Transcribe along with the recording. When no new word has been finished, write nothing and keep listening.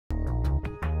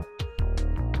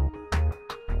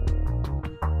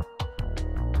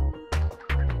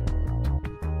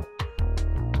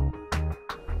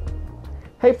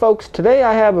Hey folks, today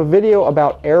I have a video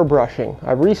about airbrushing.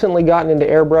 I've recently gotten into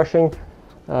airbrushing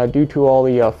due to all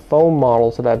the foam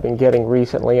models that I've been getting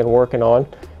recently and working on.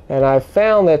 And I've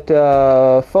found that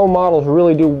foam models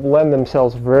really do lend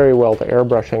themselves very well to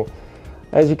airbrushing.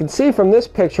 As you can see from this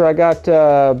picture, I got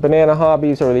Banana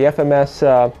Hobbies, or the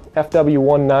FMS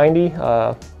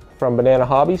FW190 from Banana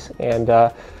Hobbies. And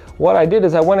what I did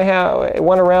is I went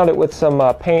around it with some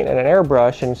paint and an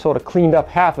airbrush and sort of cleaned up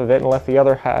half of it and left the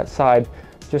other side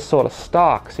just sort of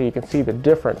stock, so you can see the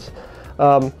difference.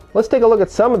 Let's take a look at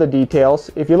some of the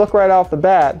details. If you look right off the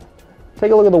bat,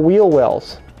 take a look at the wheel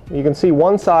wells. You can see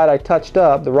one side I touched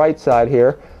up, the right side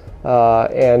here,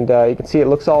 and you can see it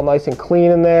looks all nice and clean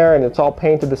in there, and it's all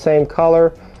painted the same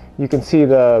color. You can see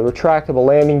the retractable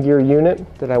landing gear unit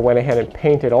that I went ahead and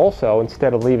painted also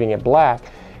instead of leaving it black.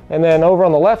 And then over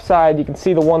on the left side, you can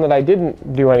see the one that I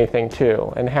didn't do anything to,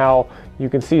 and how you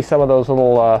can see some of those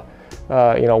little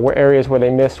areas where they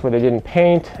missed, where they didn't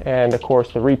paint, and of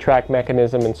course the retract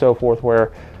mechanism and so forth,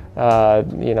 where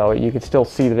you can still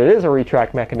see that it is a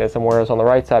retract mechanism, whereas on the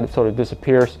right side it sort of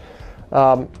disappears.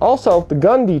 Also, the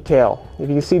gun detail. If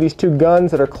you can see these two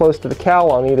guns that are close to the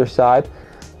cowl on either side,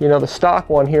 the stock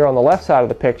one here on the left side of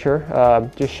the picture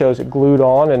just shows it glued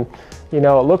on, and it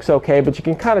looks okay, but you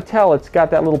can kind of tell it's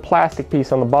got that little plastic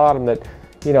piece on the bottom that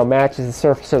matches the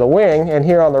surface of the wing. And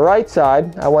here on the right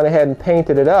side, I went ahead and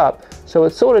painted it up so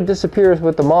it sort of disappears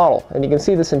with the model. And you can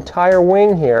see this entire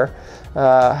wing here,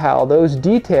 how those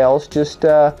details just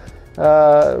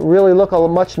really look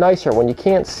much nicer. When you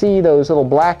can't see those little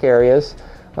black areas,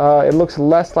 it looks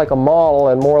less like a model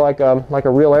and more like a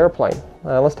real airplane.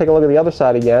 Let's take a look at the other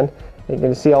side again. You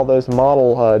can see all those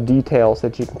model details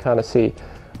that you can kind of see.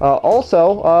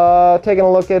 Also, taking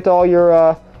a look at all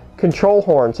your control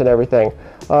horns and everything.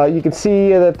 You can see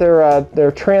that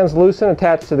they're translucent,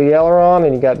 attached to the aileron,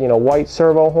 and you got white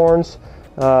servo horns.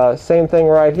 Same thing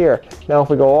right here. Now if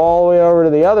we go all the way over to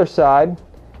the other side,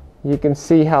 you can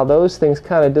see how those things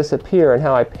kind of disappear and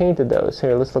how I painted those.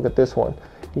 Here, let's look at this one.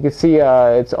 You can see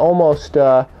it's almost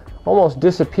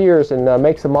disappears and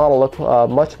makes the model look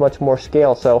much more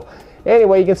scale. So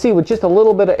anyway, you can see with just a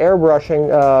little bit of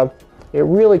airbrushing, it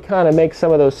really kind of makes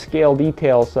some of those scale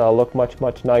details look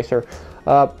much nicer.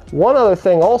 One other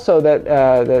thing also that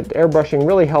airbrushing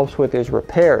really helps with is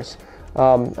repairs.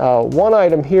 One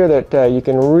item here that you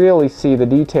can really see the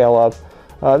detail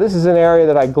of. This is an area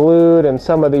that I glued, and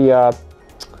some of the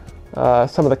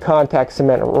contact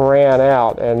cement ran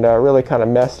out and really kind of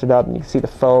messed it up. And you can see the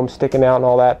foam sticking out and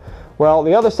all that. Well,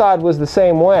 the other side was the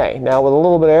same way. Now with a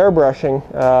little bit of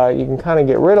airbrushing, you can kind of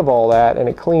get rid of all that, and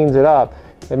it cleans it up.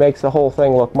 It makes the whole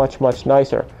thing look much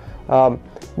nicer.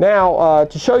 Now,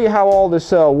 to show you how all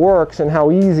this works and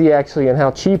how easy actually and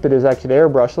how cheap it is actually to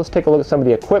airbrush, let's take a look at some of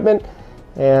the equipment,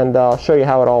 and I'll show you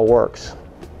how it all works.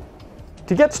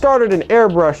 To get started in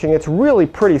airbrushing, it's really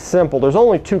pretty simple. There's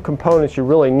only two components you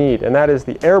really need, and that is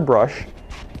the airbrush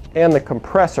and the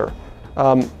compressor.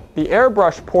 The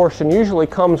airbrush portion usually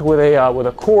comes with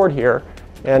a cord here,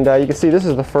 and you can see this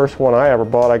is the first one I ever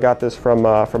bought. I got this from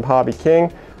Hobby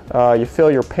King. You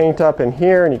fill your paint up in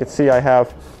here, and you can see I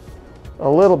have a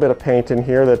little bit of paint in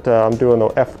here that I'm doing the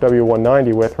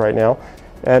FW190 with right now.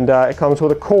 And it comes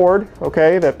with a cord,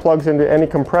 okay, that plugs into any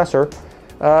compressor.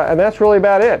 And that's really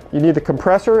about it. You need the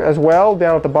compressor as well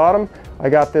down at the bottom. I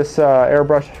got this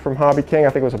airbrush from Hobby King. I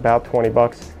think it was about 20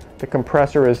 bucks. The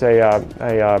compressor is a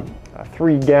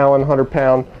 3-gallon,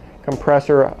 100-pound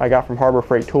compressor I got from Harbor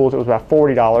Freight Tools. It was about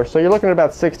 $40. So you're looking at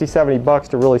about 60, 70 bucks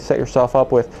to really set yourself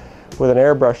up with an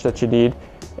airbrush that you need,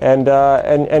 and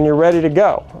you're ready to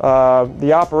go.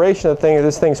 The operation of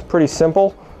this thing's pretty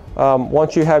simple.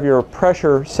 Once you have your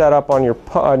pressure set up on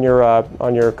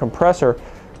your compressor,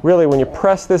 really when you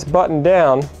press this button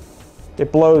down,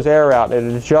 it blows air out. It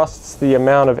adjusts the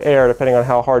amount of air depending on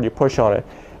how hard you push on it.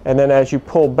 And then as you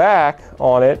pull back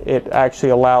on it, it actually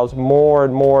allows more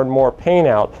and more paint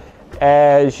out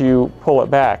as you pull it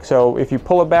back. So if you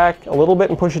pull it back a little bit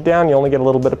and push it down, you only get a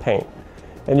little bit of paint.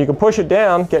 And you can push it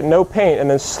down, get no paint, and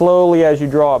then slowly as you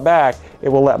draw it back, it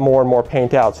will let more and more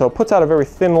paint out. So it puts out a very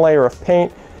thin layer of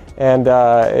paint, and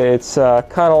it's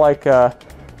kind of like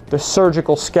the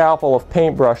surgical scalpel of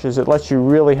paintbrushes. It lets you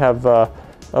really have a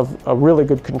really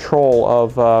good control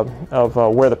of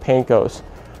where the paint goes.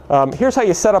 Here's how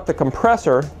you set up the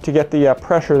compressor to get the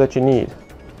pressure that you need.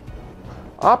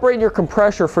 Operating your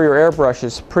compressor for your airbrush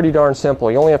is pretty darn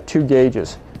simple. You only have two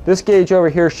gauges. This gauge over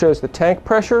here shows the tank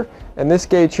pressure, and this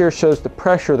gauge here shows the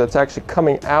pressure that's actually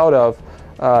coming out of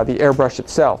the airbrush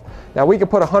itself. Now we can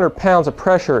put 100 pounds of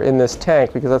pressure in this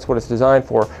tank because that's what it's designed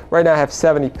for. Right now I have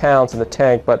 70 pounds in the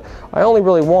tank, but I only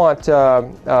really want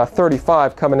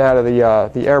 35 coming out of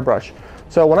the airbrush.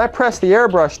 So when I press the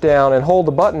airbrush down and hold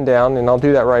the button down, and I'll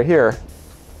do that right here,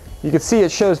 you can see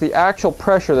it shows the actual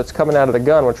pressure that's coming out of the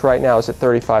gun, which right now is at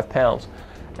 35 pounds.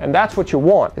 And that's what you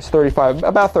want, is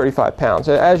about 35 pounds.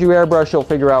 As you airbrush, you'll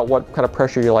figure out what kind of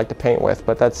pressure you like to paint with,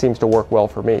 but that seems to work well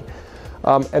for me.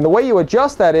 And the way you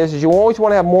adjust that is you always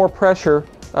want to have more pressure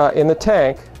in the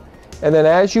tank, and then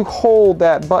as you hold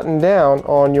that button down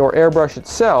on your airbrush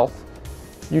itself,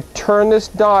 you turn this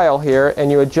dial here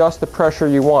and you adjust the pressure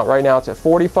you want. Right now it's at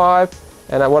 45,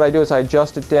 and what I do is I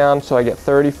adjust it down so I get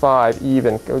 35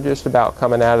 even, just about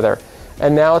coming out of there.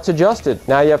 And now it's adjusted.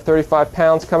 Now you have 35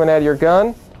 pounds coming out of your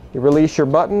gun. You release your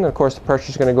button, and of course the pressure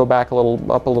is going to go back up a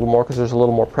little more because there's a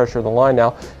little more pressure in the line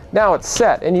now. Now it's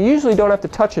set, and you usually don't have to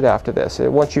touch it after this,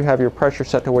 once you have your pressure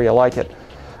set to where you like it.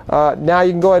 Now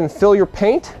you can go ahead and fill your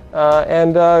paint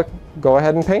and go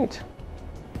ahead and paint.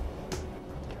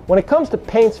 When it comes to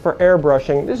paints for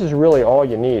airbrushing, this is really all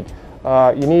you need.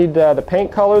 You need the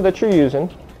paint color that you're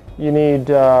using, you need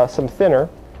some thinner,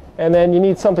 and then you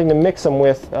need something to mix them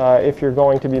with if you're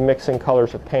going to be mixing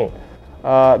colors of paint.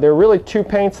 There are really two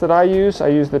paints that I use. I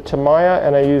use the Tamiya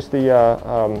and I use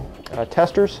the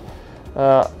testers.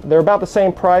 They're about the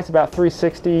same price, about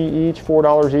 $3.60 each,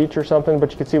 $4 each or something, but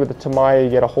you can see with the Tamiya you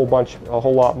get a whole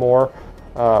lot more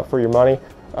for your money.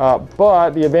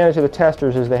 But the advantage of the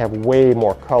testers is they have way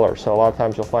more color, so a lot of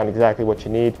times you'll find exactly what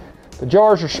you need. The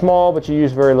jars are small, but you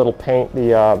use very little paint. The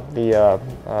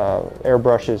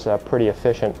airbrush is pretty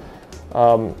efficient.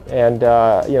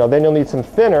 Then you'll need some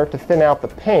thinner to thin out the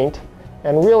paint.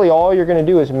 And really all you're going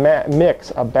to do is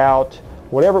mix about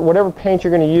whatever paint you're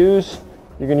going to use.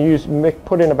 You're going to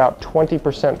put in about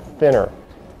 20% thinner,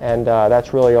 and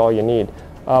that's really all you need.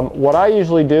 What I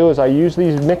usually do is I use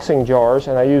these mixing jars,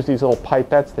 and I use these little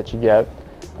pipettes that you get.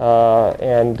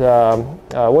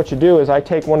 What you do is I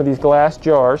take one of these glass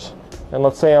jars, and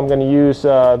let's say I'm going to use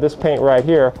this paint right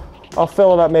here. I'll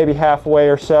fill it up maybe halfway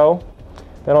or so.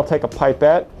 Then I'll take a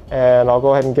pipette, and I'll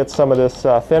go ahead and get some of this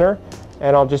thinner,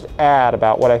 and I'll just add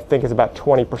about what I think is about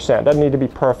 20%. Doesn't need to be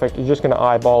perfect. You're just going to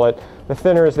eyeball it. The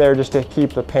thinner is there just to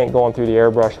keep the paint going through the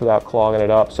airbrush without clogging it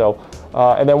up. So,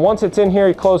 and then once it's in here,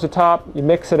 you close the top, you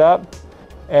mix it up,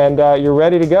 and you're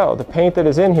ready to go. The paint that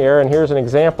is in here, and here's an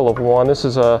example of one. This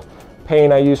is a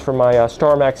paint I use for my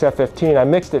StarMax F15. I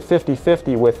mixed it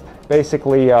 50-50 with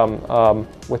basically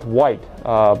with white,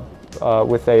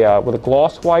 with a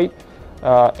gloss white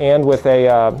and with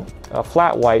a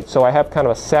flat white, so I have kind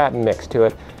of a satin mix to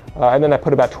it. And then I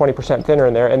put about 20% thinner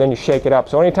in there, and then you shake it up.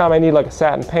 So anytime I need like a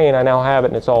satin paint, I now have it,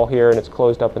 and it's all here, and it's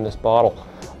closed up in this bottle.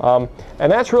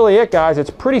 And that's really it, guys. It's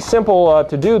pretty simple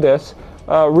to do this.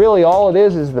 Really all it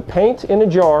is the paint in a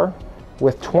jar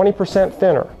with 20%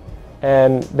 thinner.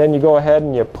 And then you go ahead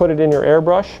and you put it in your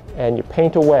airbrush, and you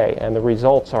paint away, and the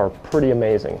results are pretty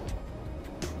amazing.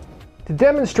 To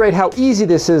demonstrate how easy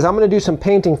this is, I'm going to do some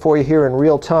painting for you here in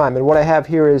real time. And what I have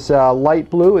here is light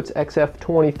blue. It's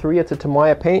XF23. It's a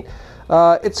Tamiya paint.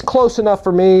 It's close enough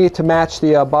for me to match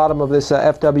the bottom of this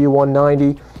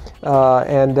FW190.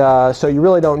 So you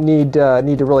really don't need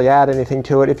to really add anything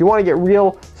to it. If you want to get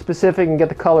real specific and get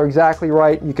the color exactly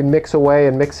right, you can mix away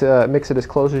and mix it as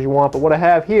close as you want. But what I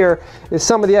have here is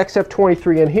some of the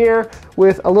XF23 in here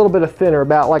with a little bit of thinner,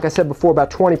 about, like I said before, about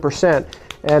 20%.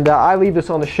 And I leave this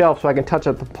on the shelf so I can touch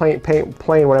up the paint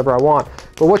plane whenever I want.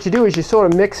 But what you do is you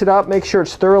sort of mix it up, make sure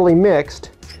it's thoroughly mixed,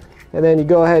 and then you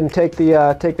go ahead and take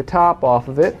the top off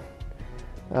of it.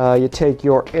 You take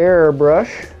your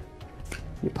airbrush,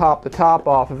 you pop the top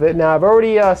off of it. Now I've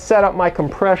already set up my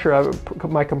compressor.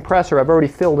 I've already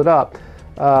filled it up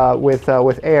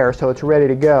with air, so it's ready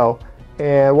to go.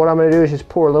 And what I'm going to do is just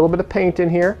pour a little bit of paint in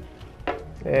here,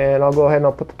 and I'll go ahead and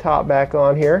I'll put the top back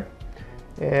on here.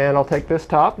 And I'll take this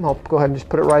top and I'll go ahead and just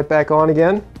put it right back on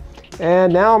again.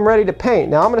 And now I'm ready to paint.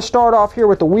 Now I'm going to start off here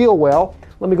with the wheel well.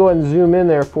 Let me go ahead and zoom in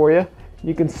there for you.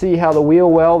 You can see how the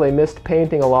wheel well, they missed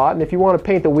painting a lot. And if you want to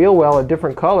paint the wheel well a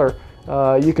different color,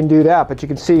 you can do that. But you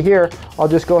can see here, I'll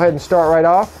just go ahead and start right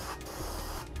off.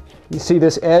 You see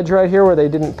this edge right here where they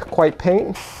didn't quite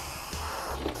paint?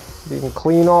 You can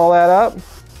clean all that up.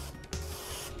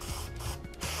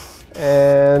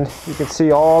 And you can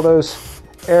see all those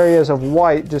areas of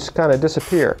white just kind of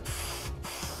disappear.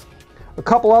 A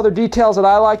couple other details that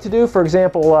I like to do, for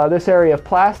example, this area of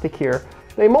plastic here,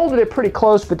 they molded it pretty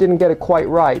close but didn't get it quite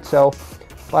right. So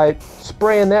by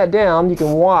spraying that down, you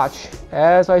can watch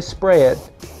as I spray it,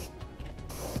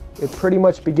 it pretty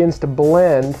much begins to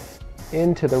blend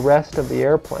into the rest of the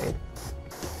airplane.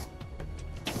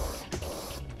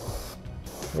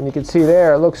 And you can see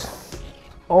there, it looks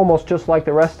almost just like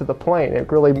the rest of the plane. It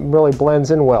really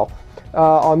blends in well.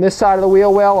 On this side of the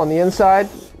wheel well, on the inside,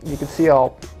 you can see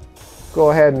I'll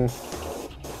go ahead and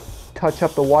touch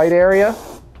up the white area,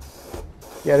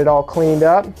 get it all cleaned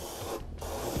up.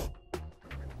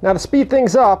 Now to speed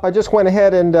things up, I just went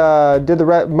ahead and did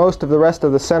most of the rest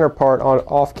of the center part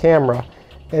off camera,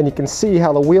 and you can see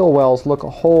how the wheel wells look a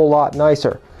whole lot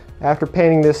nicer. After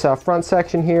painting this front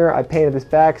section here, I painted this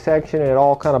back section and it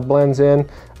all kind of blends in.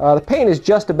 The paint is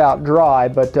just about dry,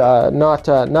 but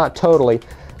not totally.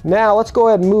 Now let's go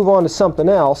ahead and move on to something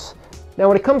else. Now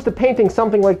when it comes to painting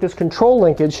something like this control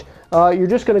linkage, you're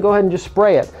just going to go ahead and just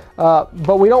spray it.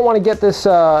 But we don't want to get this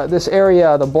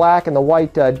area, the black and the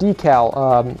white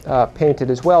decal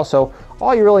painted as well. So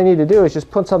all you really need to do is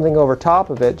just put something over top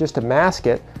of it just to mask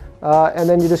it. And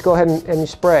then you just go ahead and you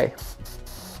spray.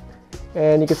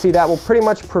 And you can see that will pretty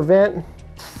much prevent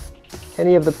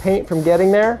any of the paint from getting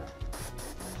there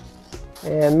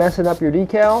and messing up your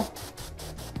decal.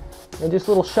 And just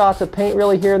little shots of paint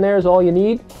really here and there is all you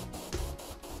need.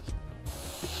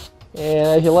 And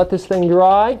as you let this thing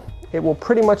dry, it will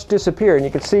pretty much disappear. And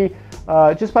you can see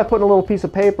just by putting a little piece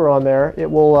of paper on there, it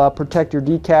will protect your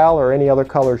decal or any other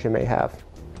colors you may have.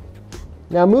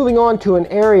 Now moving on to an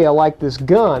area like this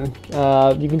gun,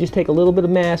 you can just take a little bit of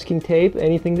masking tape,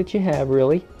 anything that you have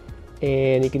really,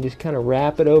 and you can just kind of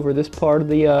wrap it over this part of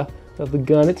the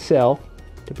gun itself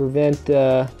to prevent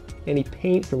any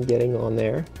paint from getting on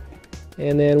there.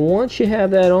 And then once you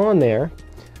have that on there,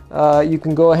 you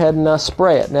can go ahead and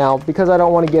spray it. Now because I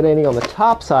don't want to get any on the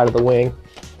top side of the wing,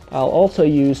 I'll also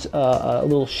use a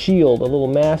little shield, a little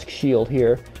mask shield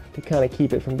here to kind of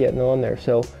keep it from getting on there.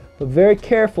 So, but very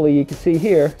carefully, you can see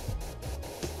here,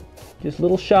 just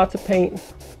little shots of paint.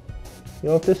 You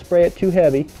don't have to spray it too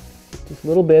heavy, just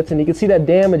little bits, and you can see that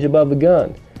damage above the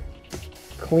gun.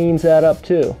 Cleans that up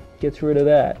too, gets rid of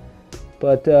that.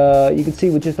 But you can see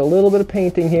with just a little bit of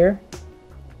painting here,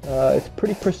 it's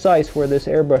pretty precise where this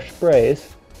airbrush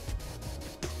sprays.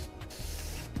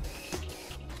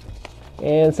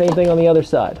 And same thing on the other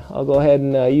side. I'll go ahead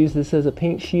and use this as a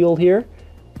paint shield here.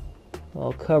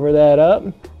 I'll cover that up.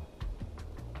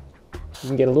 You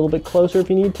can get a little bit closer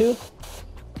if you need to.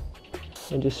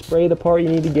 And just spray the part you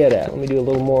need to get at. Let me do a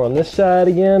little more on this side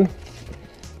again.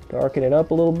 Darken it up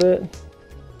a little bit.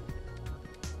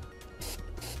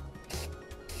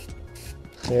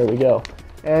 There we go.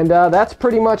 And that's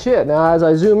pretty much it. Now as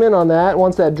I zoom in on that,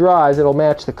 once that dries, it'll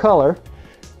match the color.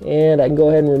 And I can go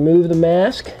ahead and remove the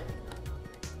mask.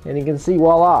 And you can see,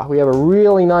 voila, we have a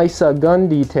really nice gun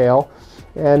detail.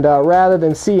 And rather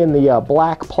than seeing the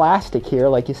black plastic here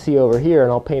like you see over here,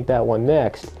 and I'll paint that one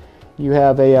next, you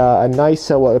have a nice,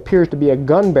 what appears to be a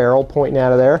gun barrel pointing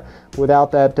out of there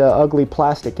without that ugly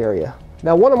plastic area.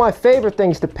 Now one of my favorite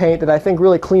things to paint that I think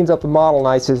really cleans up the model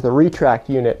nice is the retract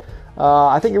unit.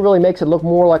 I think it really makes it look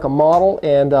more like a model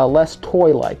and less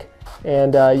toy-like.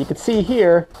 And you can see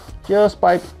here, just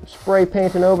by spray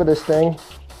painting over this thing,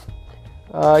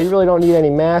 you really don't need any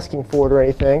masking for it or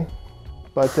anything.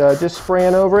 But just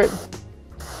spraying over it,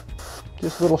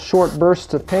 just little short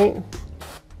bursts of paint.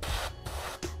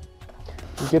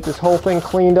 You get this whole thing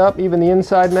cleaned up, even the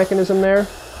inside mechanism there.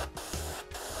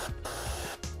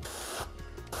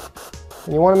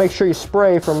 And you want to make sure you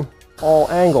spray from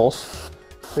all angles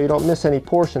so you don't miss any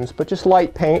portions, but just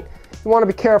light paint. You want to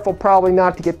be careful probably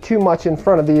not to get too much in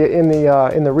front of in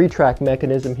the retract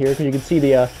mechanism here, because you can see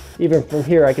the even from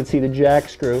here I can see the jack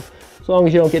screw. As long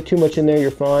as you don't get too much in there, you're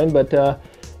fine. But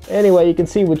anyway, you can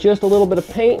see with just a little bit of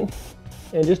paint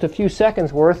and just a few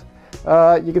seconds worth,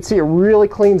 you can see it really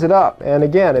cleans it up. And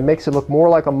again, it makes it look more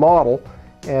like a model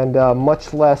and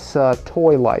much less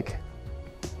toy-like.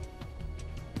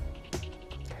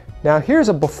 Now here's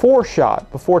a before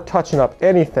shot, before touching up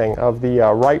anything of the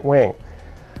right wing.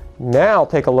 Now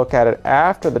take a look at it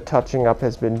after the touching up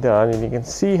has been done, and you can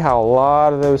see how a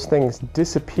lot of those things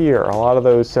disappear. A lot of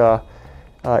those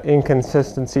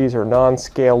inconsistencies or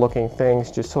non-scale looking things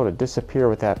just sort of disappear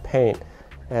with that paint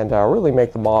and really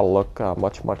make the model look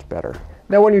much better.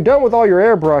 Now when you're done with all your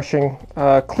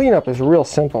airbrushing, cleanup is real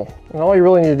simple, and all you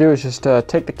really need to do is just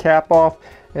take the cap off,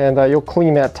 and you'll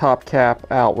clean that top cap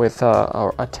out with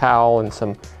a towel and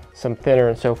some thinner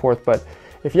and so forth. But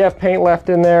if you have paint left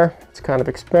in there, it's kind of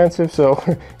expensive, so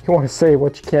you want to save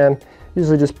what you can.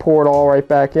 Usually just pour it all right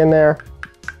back in there.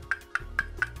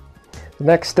 The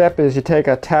next step is you take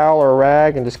a towel or a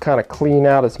rag and just kind of clean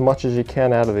out as much as you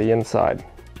can out of the inside.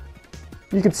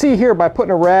 You can see here by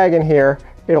putting a rag in here,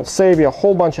 it'll save you a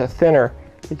whole bunch of thinner,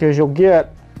 because you'll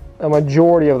get a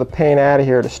majority of the paint out of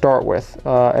here to start with,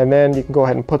 and then you can go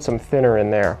ahead and put some thinner in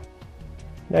there.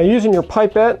 Now using your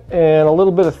pipette and a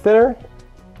little bit of thinner,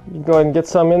 you can go ahead and get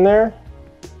some in there.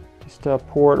 Just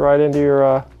pour it right into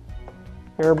your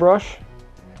airbrush.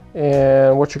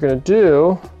 And what you're going to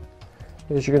do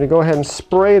is you're going to go ahead and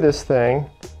spray this thing,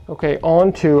 okay,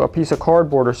 onto a piece of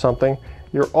cardboard or something.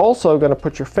 You're also going to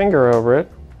put your finger over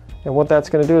it, and what that's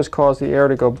going to do is cause the air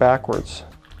to go backwards.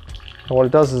 And what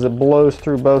it does is it blows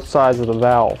through both sides of the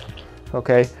valve.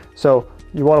 Okay, so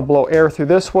you want to blow air through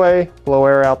this way, blow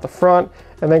air out the front,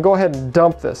 and then go ahead and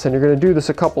dump this. And you're going to do this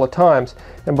a couple of times,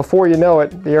 and before you know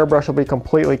it, the airbrush will be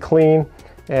completely clean,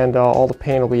 and all the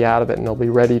paint will be out of it, and it'll be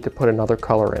ready to put another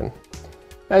color in.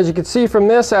 As you can see from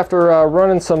this, after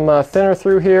running some thinner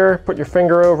through here, put your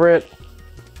finger over it,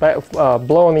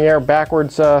 blowing the air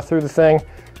backwards through the thing,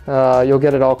 you'll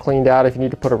get it all cleaned out. If you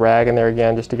need to put a rag in there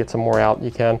again just to get some more out,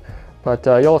 you can. But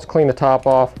you'll just clean the top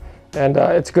off, and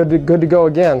it's good to go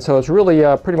again. So it's really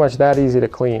pretty much that easy to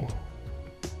clean.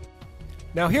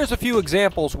 Now here's a few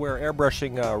examples where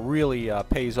airbrushing really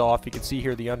pays off. You can see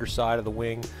here the underside of the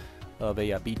wing of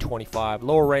a B25.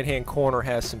 Lower right hand corner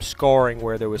has some scarring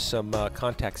where there was some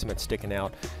contact cement sticking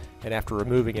out, and after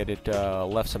removing it, it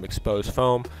left some exposed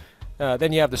foam.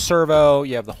 Then you have the servo,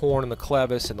 you have the horn and the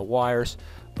clevis and the wires,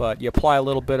 but you apply a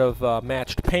little bit of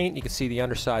matched paint. You can see the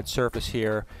underside surface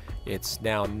here. It's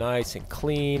now nice and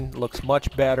clean, looks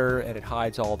much better, and it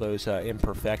hides all those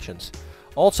imperfections.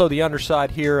 Also, the underside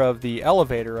here of the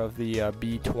elevator of the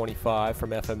B25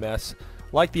 from FMS,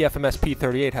 like the FMS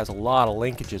P38, has a lot of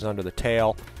linkages under the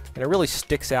tail, and it really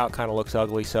sticks out, kind of looks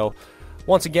ugly. So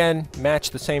once again,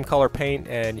 match the same color paint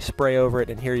and you spray over it,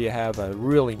 and here you have a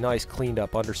really nice cleaned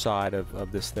up underside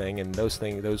of this thing, and those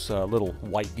little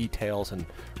white details and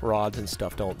rods and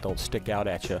stuff don't stick out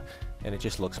at you, and it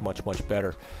just looks much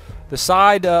better. The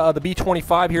side of the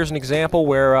B25, here's an example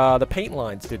where the paint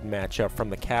lines didn't match up from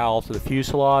the cowl to the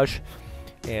fuselage,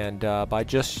 and by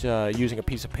just using a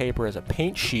piece of paper as a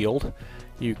paint shield,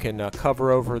 you can cover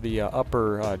over the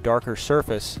upper darker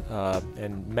surface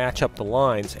and match up the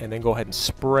lines, and then go ahead and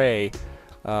spray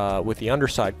with the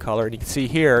underside color, and you can see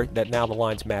here that now the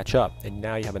lines match up, and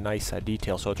now you have a nice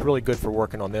detail. So it's really good for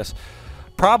working on this.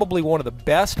 Probably one of the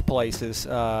best places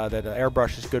that an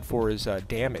airbrush is good for is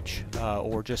damage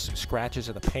or just scratches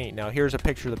in the paint. Now here's a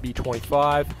picture of the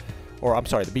B25, or I'm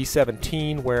sorry, the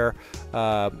B17, where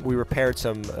we repaired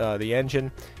the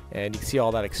engine, and you can see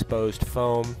all that exposed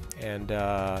foam. And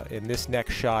in this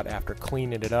next shot, after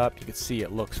cleaning it up, you can see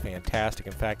it looks fantastic.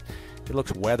 In fact, it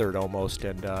looks weathered almost,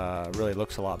 and really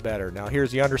looks a lot better. Now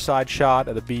here's the underside shot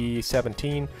of the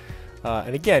B17.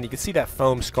 And again, you can see that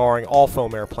foam scarring. All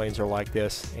foam airplanes are like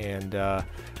this, and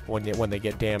when they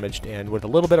get damaged. And with a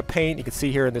little bit of paint, you can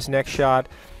see here in this next shot,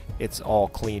 it's all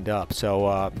cleaned up. So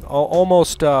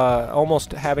almost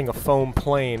having a foam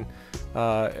plane,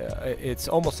 it's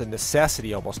almost a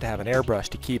necessity to have an airbrush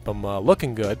to keep them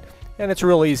looking good, and it's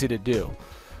real easy to do.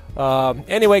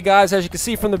 Anyway, guys, as you can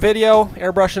see from the video,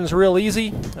 airbrushing is real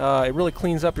easy. It really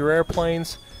cleans up your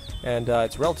airplanes, and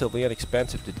it's relatively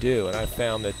inexpensive to do, and I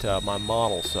found that my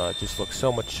models just look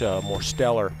so much more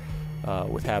stellar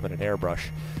with having an airbrush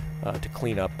to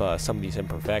clean up some of these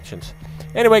imperfections.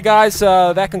 Anyway, guys,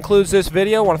 that concludes this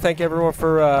video. I want to thank everyone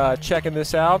for checking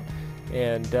this out,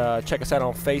 and check us out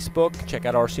on Facebook. Check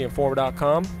out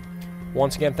RCINFORMER.com.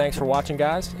 Once again, thanks for watching,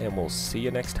 guys, and we'll see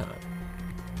you next time.